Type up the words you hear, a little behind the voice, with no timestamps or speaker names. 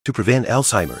To prevent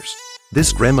Alzheimer's,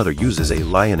 this grandmother uses a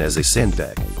lion as a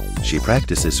sandbag. She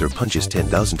practices her punches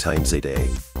 10,000 times a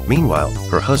day. Meanwhile,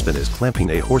 her husband is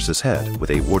clamping a horse's head with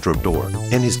a wardrobe door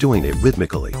and is doing it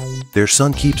rhythmically. Their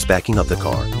son keeps backing up the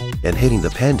car and hitting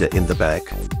the panda in the back.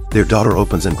 Their daughter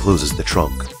opens and closes the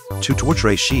trunk. To torture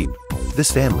a sheep,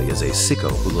 this family is a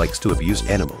sicko who likes to abuse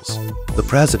animals. The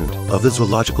president of the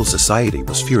Zoological Society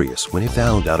was furious when he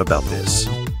found out about this.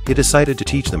 He decided to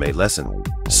teach them a lesson,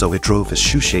 so he drove his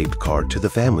shoe-shaped car to the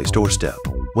family's doorstep.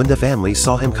 When the family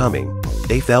saw him coming,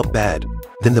 they felt bad.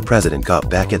 Then the president got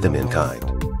back at them in kind.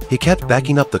 He kept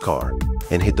backing up the car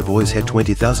and hit the boy's head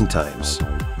 20,000 times.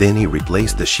 Then he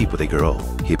replaced the sheep with a girl.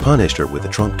 He punished her with the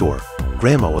trunk door.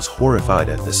 Grandma was horrified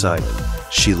at the sight.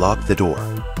 She locked the door,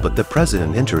 but the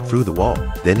president entered through the wall.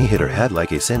 Then he hit her head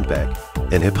like a sandbag,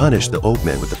 and he punished the old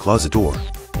man with the closet door.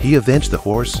 He avenged the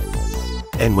horse,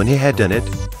 and when he had done it,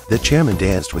 the chairman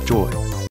danced with joy.